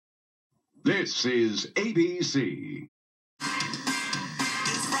This is ABC.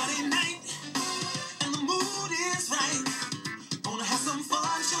 It's Friday night, and the mood is right. Gonna have some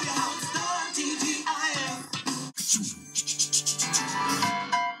fun, show you how it's done. TGIF.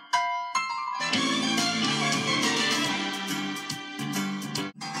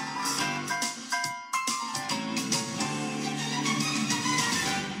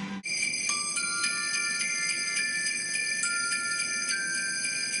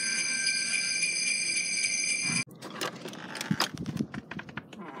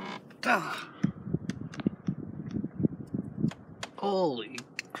 Holy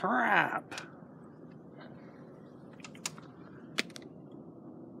crap.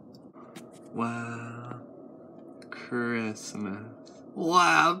 Wow. Christmas.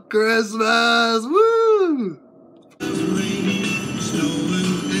 Wow, Christmas! Woo!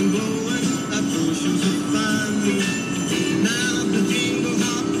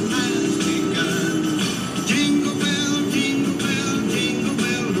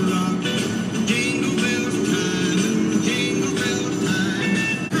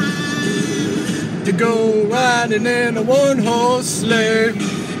 To go riding in a one-horse sleigh.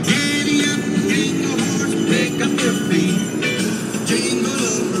 Giddy up, jingle horse, pick up your feet. Jingle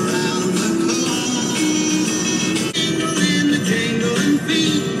around the clock. Jingle in the jingling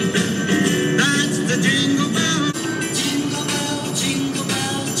feet. That's the jingle bell. Jingle bell, jingle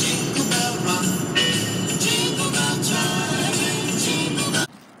bell, jingle bell rock. Jingle bell chime, jingle bell.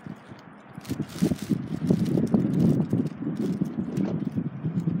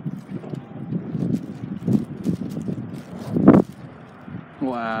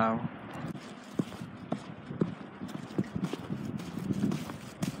 Wow.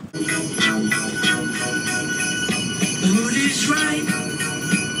 The mood is right,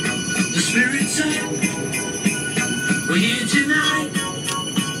 the spirit's up. We're here tonight,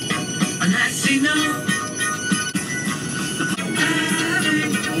 and that's enough.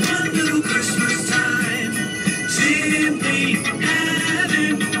 Having one little Christmas time, simply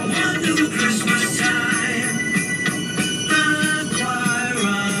having one little Christmas time. The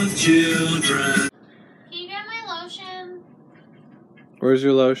choir of children. Can you get my lotion? Where's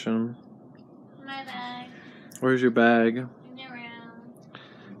your lotion? My bag. Where's your bag? In your room.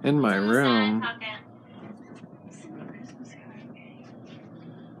 In my It's in the room. side pocket.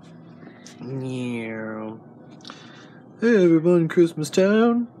 Yeah. Hey everyone, Christmas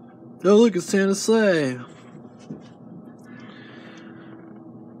Town. Oh look, it's Santa's sleigh.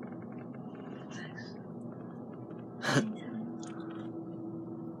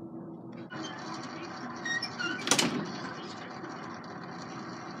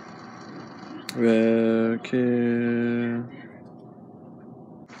 Okay.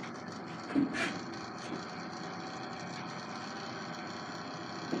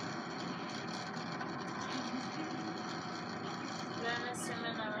 Mr.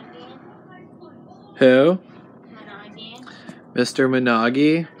 Minagi. Who? Minagi. Mr.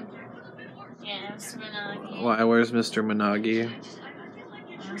 Minagi? Yeah, Mr. Minagi. Why, where's Mr. Minagi? On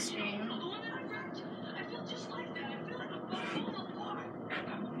the street.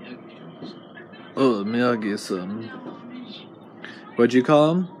 Oh, Miyagi-san. What'd you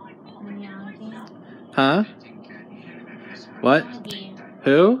call him? Miyagi. Huh? What? Miyagi.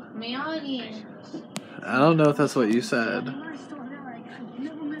 Who? Miyagi. I don't know if that's what you said.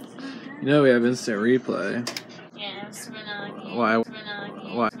 You know we have instant replay. Yeah, Mr. Minagi. Why? Mr.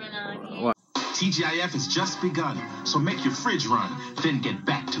 Minagi. Why? Mr. Minagi. Why? TGIF has just begun, so make your fridge run, then get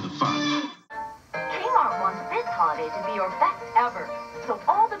back to the fun. Kmart wants this holiday to be your best ever. So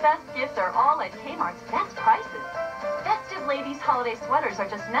all the best gifts are all at Kmart's best prices. Festive ladies' holiday sweaters are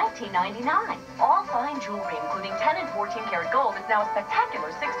just $19.99. All fine jewelry, including 10 and 14 karat gold, is now a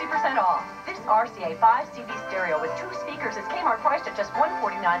spectacular 60% off. This RCA 5 CD stereo with 2 speakers is Kmart priced at just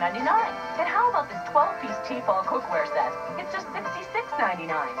 $149.99. And how about this 12-piece Tefal cookware set? It's just $66.99.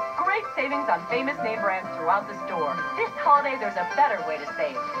 Great savings on famous name brands throughout the store. This holiday, there's a better way to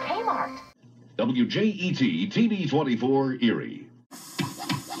save. Kmart. WJET TV 24 Erie.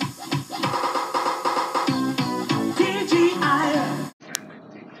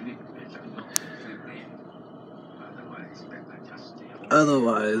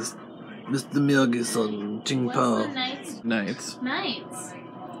 Otherwise, Mr. Miyagi-san, Ching What's the Pao. Knights? Knights. Knights.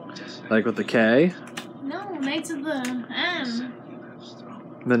 Like with the K? No, Knights of the M.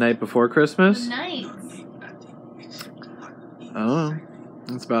 The night before The Christmas? Knights. I don't know.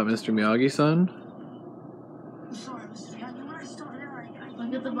 It's about Mr. Miyagi-san.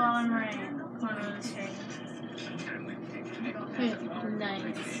 Look at the bottom right corner of the screen.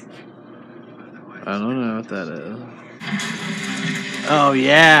 Knights. I don't know what that is. Oh,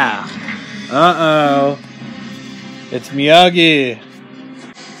 yeah! Uh-oh. It's Miyagi.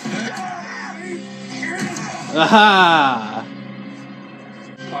 Aha!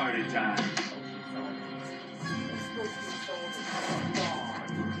 Party time.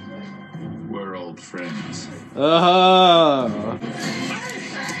 We're old friends. Oh!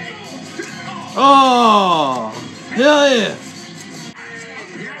 Oh! Hell yeah!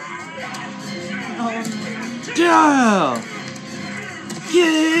 Yeah!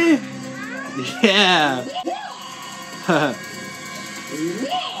 Yeah!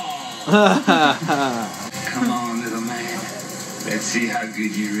 Come on, little man. Let's see how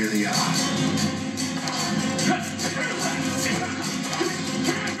good you really are.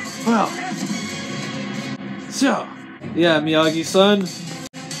 Well, so, yeah, Miyagi-san.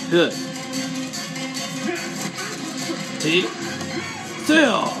 Good. See?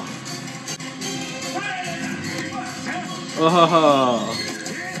 Still. Oh.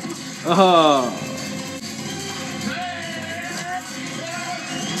 Oh.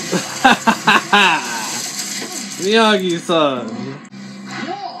 Miyagi-san.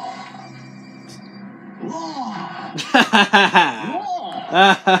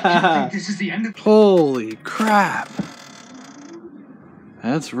 This is the end of. Holy crap.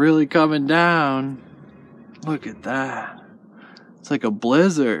 That's really coming down. Look at that. It's like a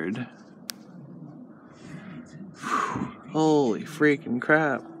blizzard. Whew. Holy freaking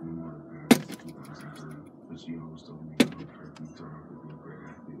crap.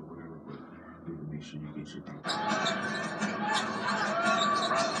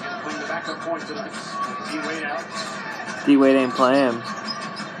 D-Wade ain't playing.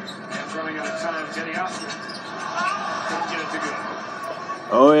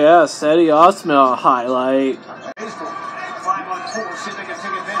 Oh yeah, Cedi Osman highlight.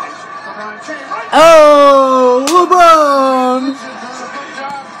 Oh, LeBron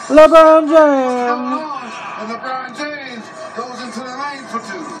James. And LeBron James goes into the lane for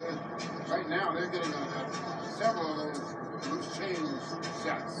two. Right now, they're getting several of those loose change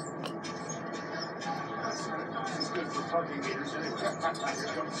shots. This is good for parking meters anyway. Here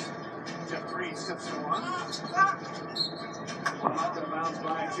comes Jeff Green, steps in one. Knocked it bounds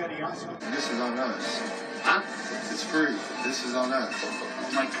by Cedi Osman. This is on us. Huh? It's free. This is on us.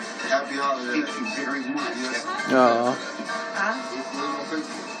 Mike, happy holiday. Thank you very much. Yes. Oh. Huh?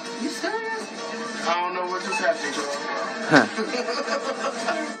 You serious? I don't know what just happened, bro.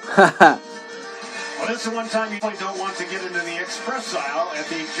 Well, this is the one time you probably don't want to get into the express aisle at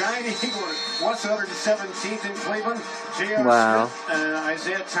the Giant Eagle at West 117th in Cleveland. J.R. Wow. Smith,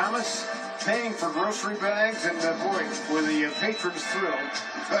 Isaiah Thomas paying for grocery bags, and boy, were the patrons thrilled.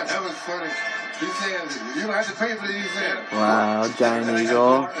 That was funny. He said, you don't have to pay for these. Wow, Giant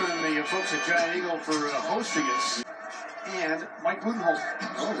Eagle. And the folks at Giant Eagle for hosting us. And Mike Budenholzer,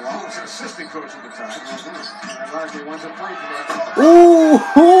 who was an assistant coach at the time. Ironically, one's a play for that. Ooh!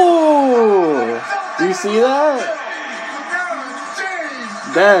 Do you see that?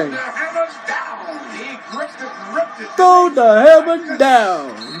 Dang. He gripped it and ripped it. Throw the hammer down.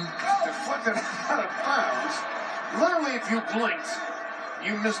 Deflected out of bounds. Literally, if you blinked,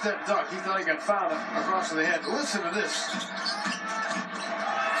 you missed that duck. He thought he got fouled across the head. Listen to this.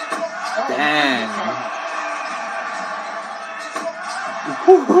 Dang.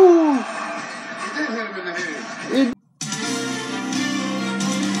 Woohoo! He did hit him in the head. It